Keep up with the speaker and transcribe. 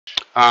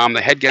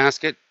The head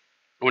gasket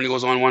only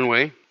goes on one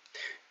way.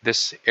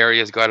 This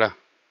area's got to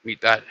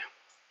meet that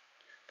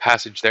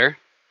passage there.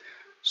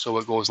 So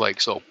it goes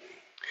like so.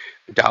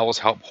 The dowels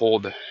help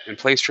hold in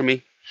place for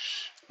me.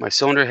 My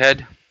cylinder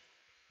head,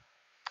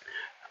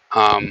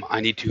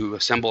 I need to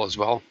assemble as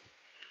well.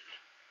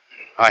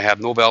 I have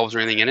no valves or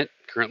anything in it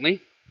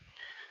currently,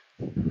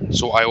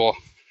 so I will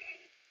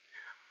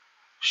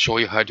show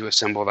you how to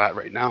assemble that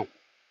right now.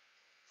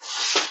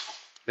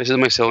 This is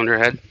my cylinder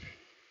head.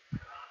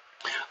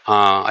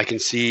 I can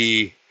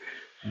see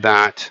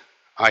that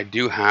I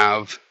do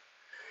have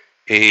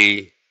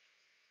a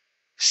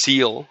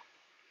seal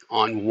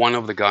on one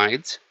of the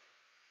guides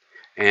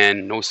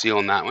and no seal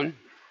on that one.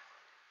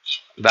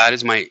 That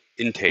is my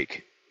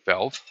intake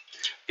valve.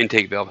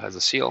 Intake valve has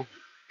a seal,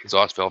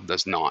 exhaust valve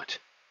does not.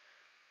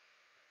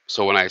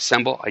 So when I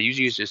assemble, I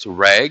usually use just a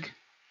rag.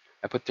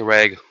 I put the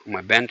rag on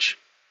my bench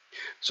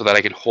so that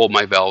I can hold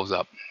my valves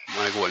up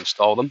when I go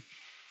install them.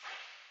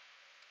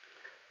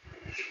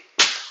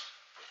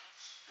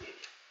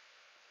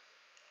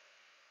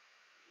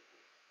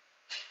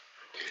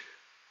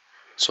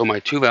 So my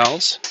two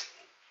valves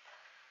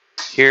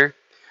here,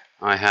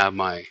 I have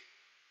my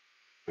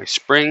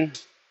spring,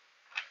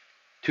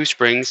 two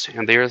springs,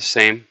 and they are the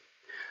same.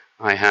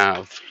 I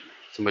have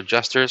some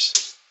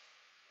adjusters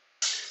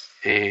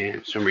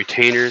and some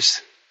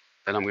retainers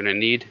that I'm going to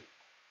need.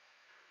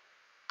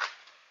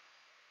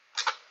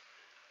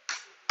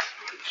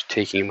 Just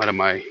taking them out of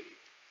my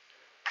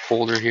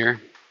holder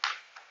here.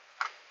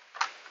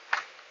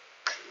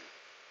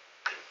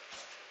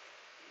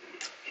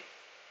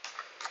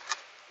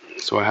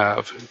 So I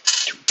have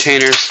two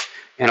retainers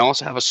and I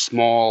also have a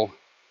small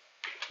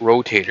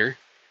rotator.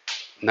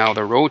 Now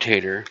the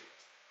rotator,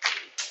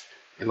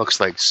 it looks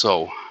like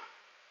so.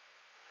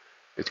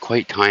 It's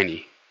quite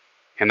tiny,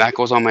 and that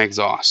goes on my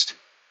exhaust.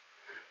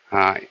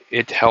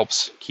 It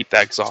helps keep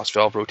that exhaust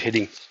valve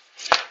rotating.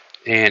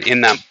 And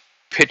in that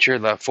picture,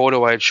 the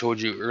photo I had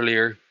showed you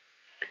earlier,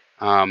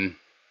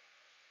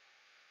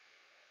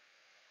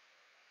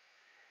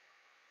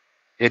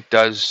 it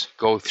does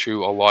go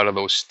through a lot of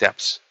those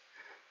steps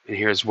in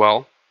here as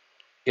well.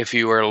 If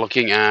you are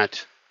looking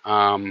at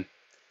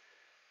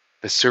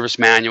the service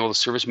manual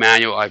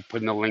I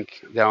put in the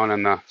link down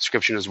in the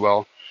description as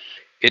well.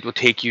 It will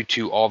take you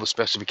to all the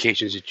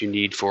specifications that you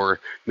need for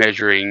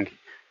measuring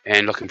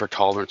and looking for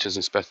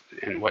tolerances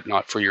and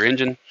whatnot for your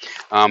engine.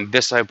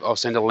 I'll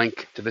send a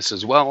link to this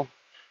as well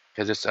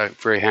because it's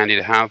very handy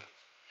to have.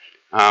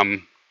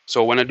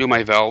 So when I do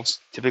my valves,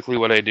 typically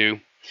what I do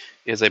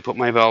is I put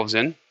my valves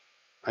in,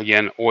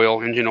 again,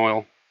 oil, engine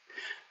oil,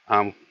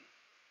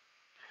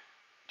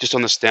 just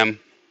on the stem,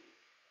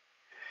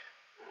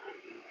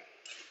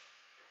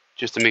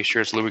 just to make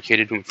sure it's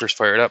lubricated when we first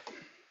fire it up.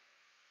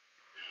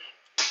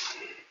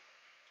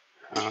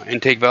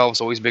 Intake valve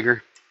is always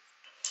bigger.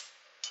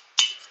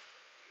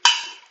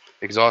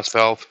 Exhaust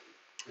valve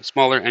is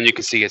smaller, and you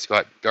can see it's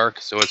got dark,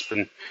 so it's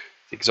been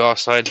the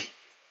exhaust side.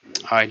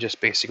 I just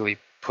basically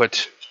I'm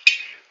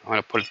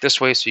going to put it this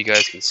way so you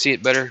guys can see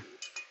it better.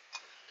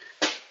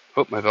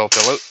 Oh, my valve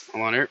fell out.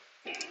 Hold on here.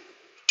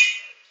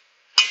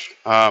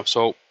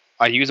 So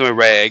I use my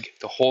rag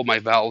to hold my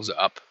valves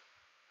up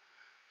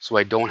so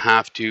I don't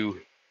have to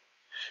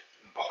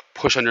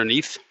push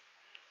underneath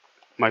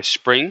my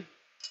spring,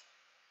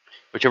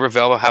 whichever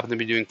valve I happen to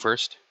be doing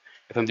first.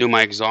 If I'm doing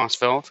my exhaust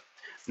valve,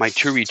 my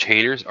two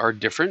retainers are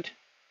different.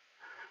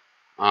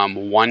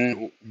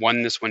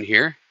 This one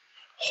here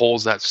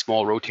holds that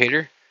small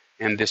rotator,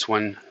 and this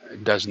one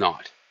does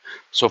not.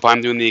 So if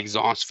I'm doing the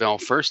exhaust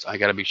valve first, I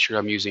got to be sure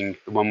I'm using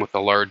the one with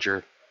the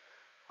larger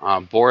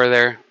bore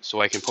there, so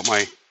I can put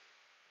my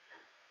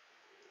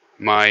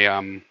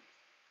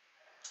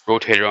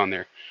rotator on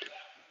there.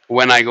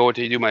 When I go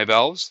to do my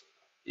valves,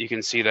 you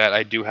can see that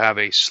I do have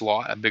a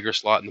bigger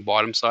slot in the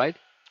bottom side.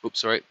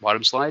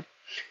 Bottom slide.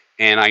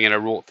 And I'm going to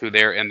roll it through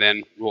there and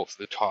then roll it to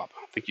the top.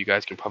 I think you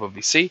guys can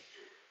probably see.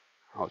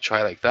 I'll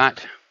try like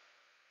that.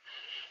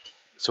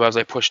 So as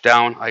I push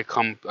down, I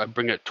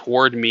bring it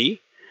toward me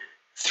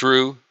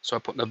through. So I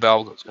put the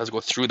valve as I go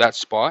through that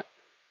spot.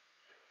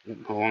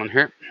 Hold on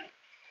here.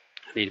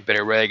 I need a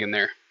better rag in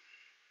there.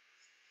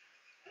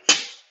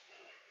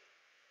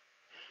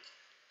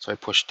 So I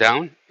push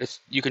down.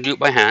 You can do it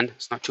by hand.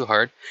 It's not too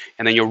hard.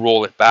 And then you'll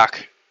roll it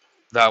back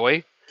that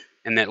way,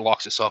 and then it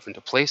locks itself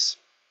into place.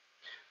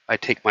 I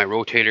take my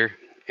rotator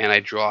and I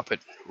drop it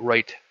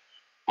right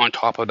on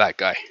top of that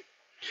guy.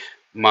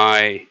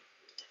 My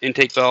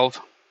intake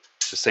valve,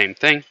 the same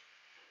thing.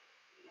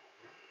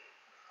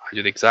 I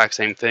do the exact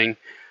same thing.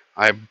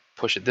 I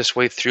push it this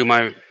way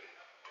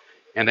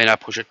and then I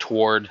push it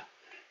toward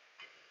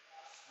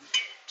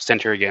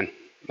center again.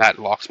 That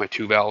locks my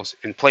two valves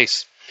in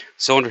place.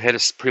 Cylinder head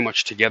is pretty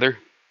much together.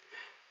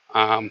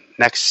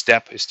 Next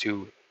step is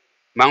to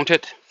mount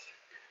it.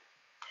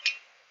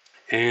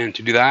 And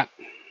to do that,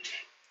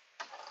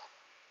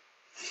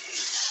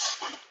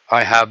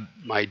 I have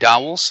my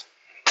dowels.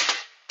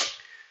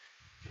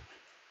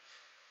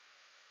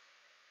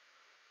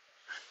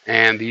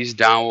 And these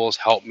dowels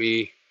help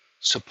me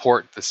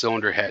support the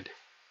cylinder head.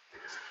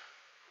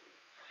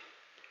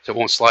 so it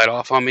won't slide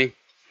off on me.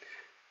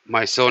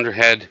 My cylinder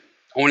head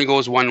only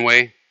goes one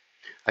way.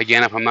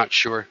 Again, if I'm not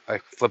sure, I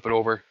flip it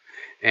over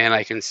and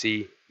I can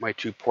see my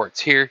two ports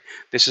here.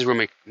 This is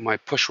where my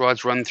push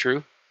rods run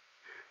through,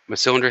 my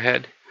cylinder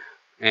head,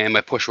 and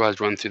my push rods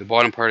run through the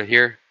bottom part of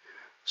here.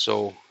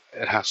 So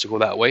it has to go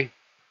that way.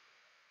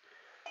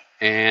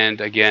 And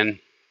again,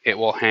 it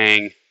will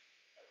hang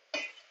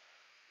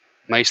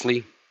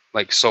nicely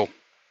like so.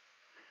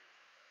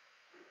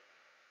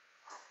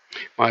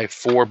 My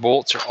 4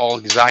 bolts are all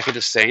exactly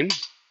the same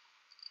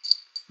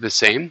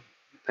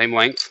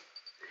length.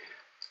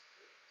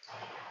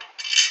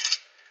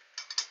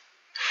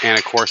 And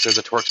of course, there's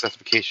a torque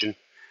specification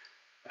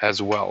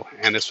as well.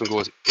 And this one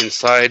goes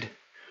inside,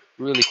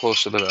 really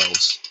close to the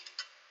valves.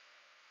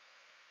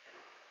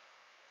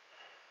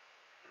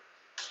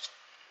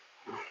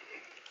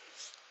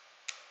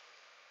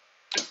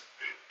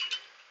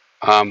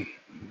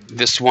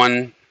 This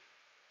one,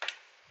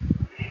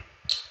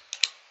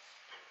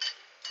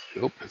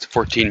 nope, it's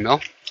 14 mil.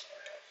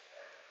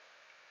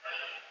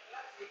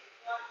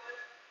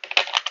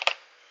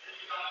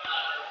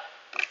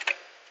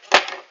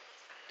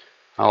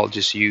 I'll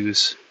just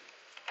use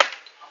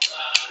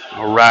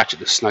a ratchet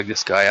to snug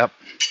this guy up.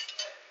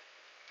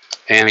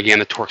 And again,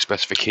 the torque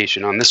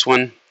specification on this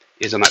one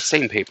is on that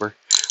same paper.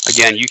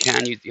 Again, you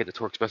can get the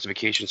torque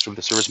specifications from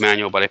the service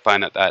manual, but I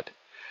find that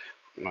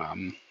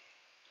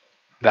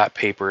that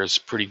paper is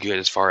pretty good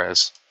as far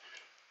as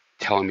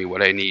telling me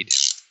what I need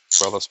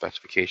for all those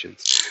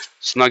specifications.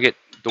 Snug it,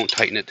 don't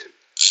tighten it.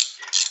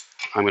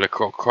 I'm going to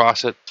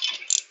cross it.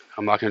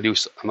 I'm not going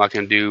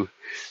to do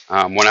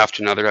one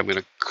after another. I'm going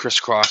to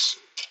crisscross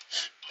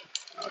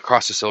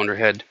across the cylinder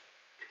head,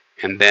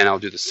 and then I'll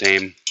do the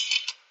same.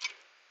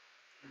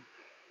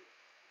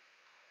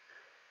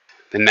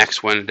 The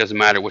next one, it doesn't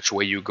matter which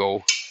way you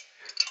go.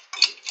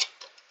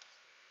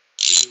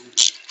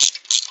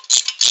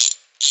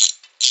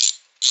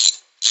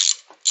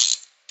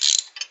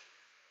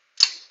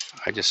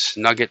 I just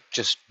snug it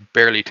just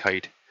barely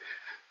tight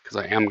because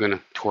I am going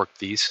to torque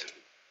these.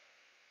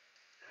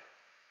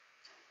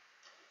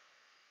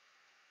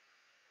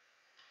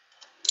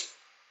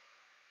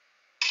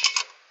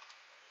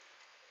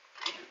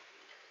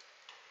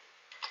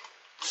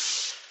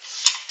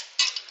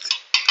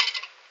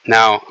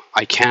 Now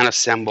I can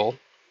assemble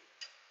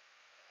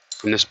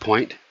from this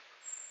point.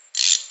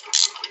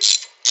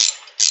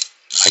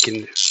 I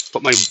can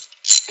put my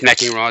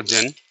connecting rods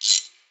in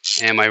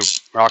and my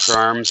rocker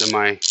arms and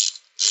my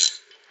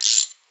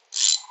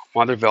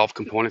mother valve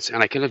components,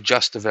 and I can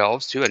adjust the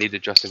valves too. I need to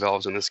adjust the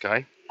valves on this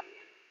guy.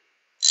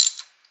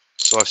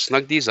 So I've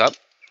snugged these up,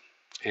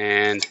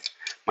 and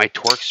my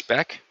torque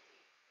spec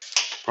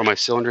for my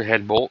cylinder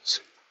head bolts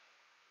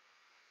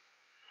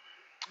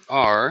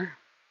are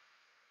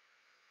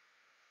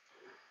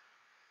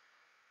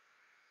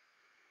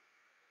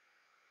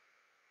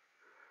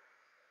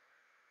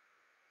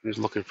I'm just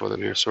looking for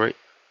them here, sorry.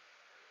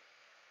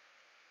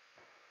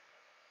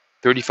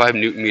 35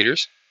 Newton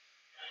meters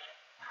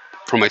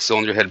for my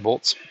cylinder head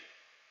bolts.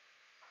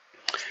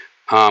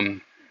 I'll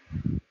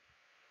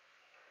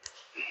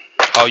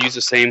use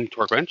the same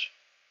torque wrench.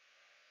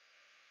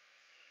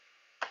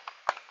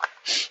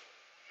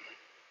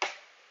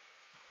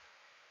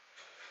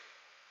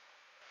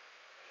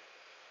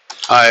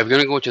 I'm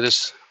going to go to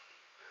this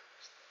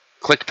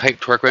click type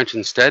torque wrench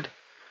instead.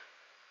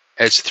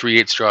 It's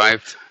 3/8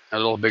 drive, a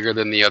little bigger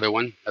than the other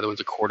one. The other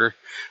one's a quarter.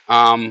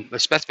 The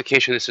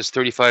specification, this is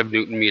 35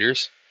 Newton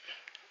meters.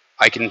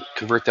 I can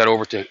convert that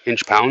over to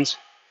inch pounds.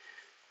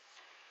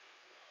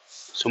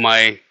 So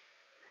my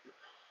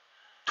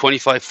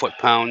 25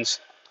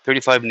 foot-pounds,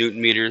 35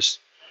 Newton meters.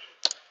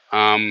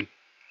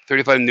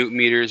 35 Newton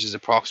meters is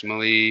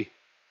approximately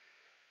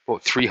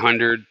about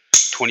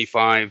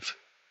 325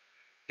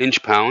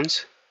 inch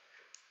pounds.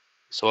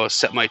 So I'll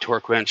set my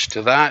torque wrench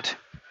to that.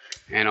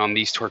 And on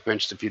these torque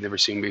wrenches, if you've never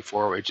seen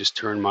before, I just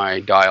turn my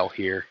dial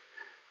here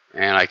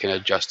and I can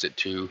adjust it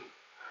to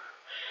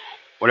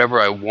whatever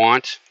I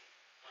want.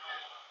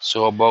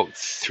 So about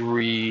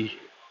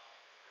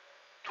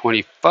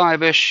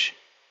 325-ish.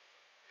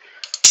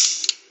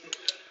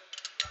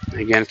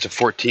 Again, it's a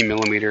 14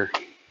 millimeter.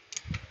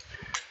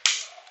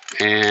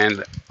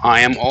 And I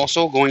am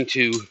also going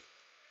to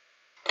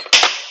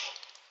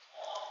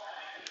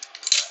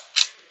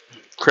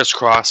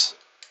crisscross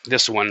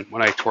this one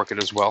when I torque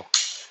it as well.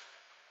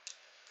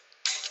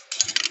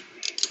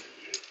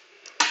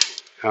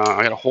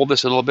 I gotta hold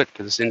this a little bit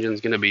because this engine's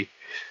gonna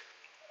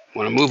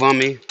want to move on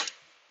me.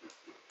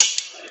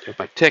 If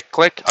I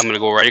click, I'm gonna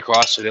go right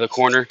across to the other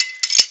corner.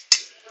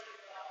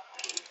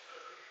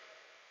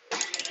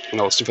 And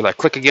I'll listen for that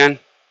click again.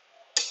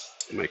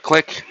 I'm gonna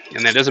click, and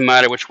then it doesn't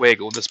matter which way I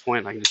go at this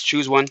point. I can just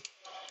choose one.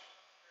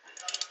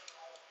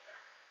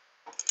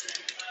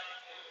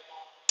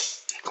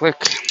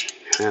 Click,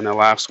 and the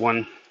last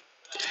one.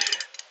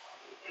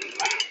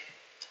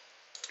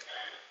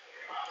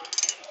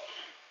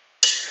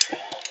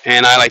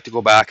 And I like to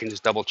go back and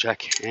just double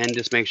check and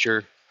just make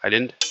sure I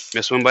didn't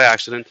miss one by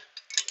accident.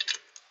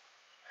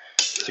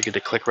 So you get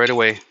to click right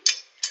away.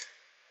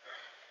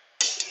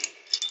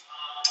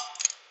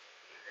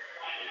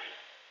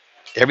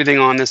 Everything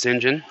on this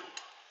engine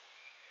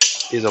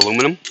is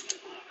aluminum.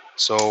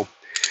 So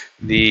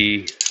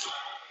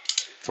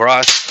for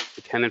us,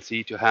 the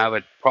tendency to have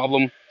a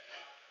problem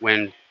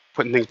when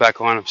putting things back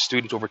on of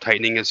student over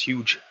tightening is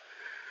huge.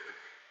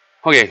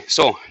 Okay,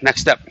 so next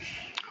step,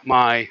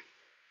 my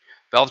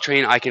valve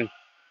train, I can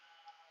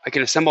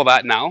assemble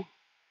that now.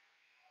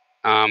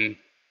 I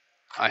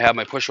have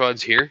my push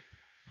rods here,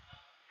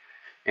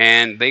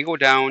 and they go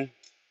down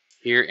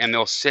here, and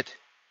they'll sit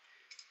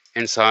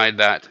inside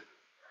that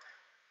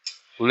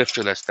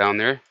lifter that's down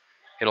there.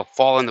 It'll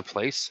fall into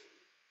place.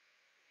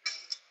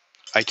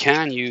 I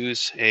can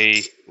use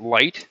a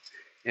light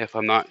if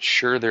I'm not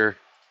sure they're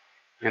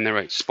in the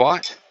right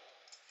spot,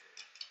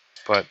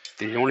 but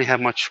they only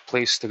have much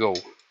place to go.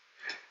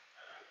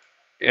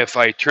 If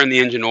I turn the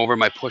engine over,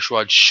 my push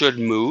rod should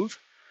move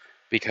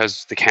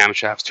because the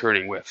camshaft's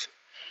turning with.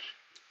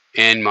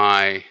 And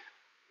the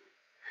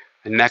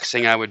next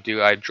thing I would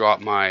do, I'd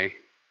drop my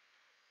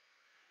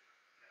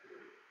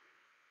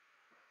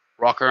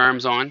rocker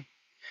arms on.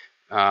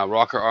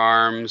 Rocker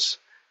arms,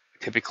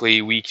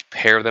 typically we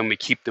pair them, we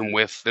keep them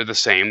with, they're the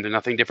same, there's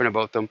nothing different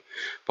about them,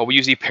 but we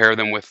usually pair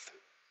them with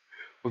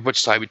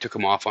which side we took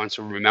them off on.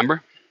 So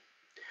remember,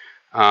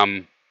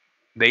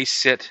 they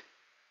sit,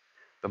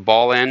 the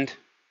ball end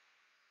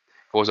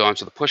goes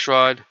onto the push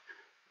rod,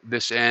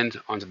 this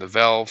end onto the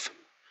valve,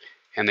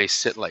 and they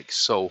sit like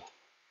so.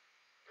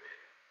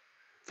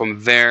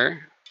 From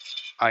there,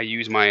 I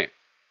use my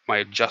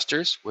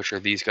adjusters, which are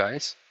these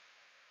guys.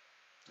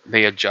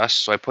 They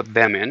adjust, so I put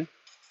them in,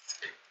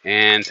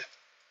 and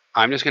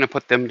I'm just going to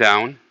put them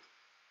down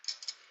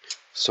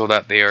so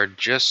that they are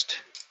just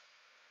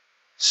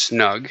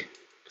snug,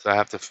 because I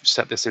have to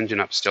set this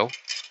engine up still.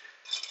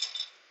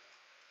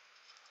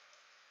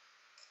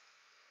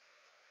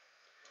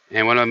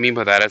 And what I mean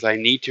by that is I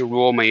need to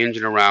roll my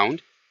engine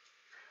around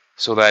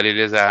so that it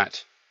is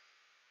at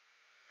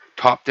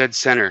top dead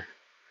center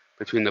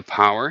between the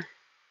power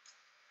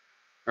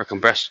or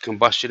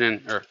compression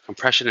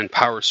and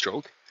power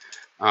stroke.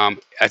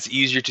 It's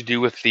easier to do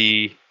with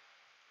the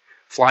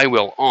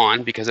flywheel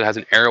on because it has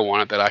an arrow on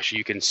it that actually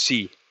you can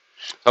see.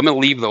 So I'm going to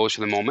leave those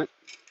for the moment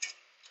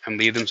and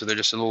leave them so they're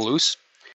just a little loose.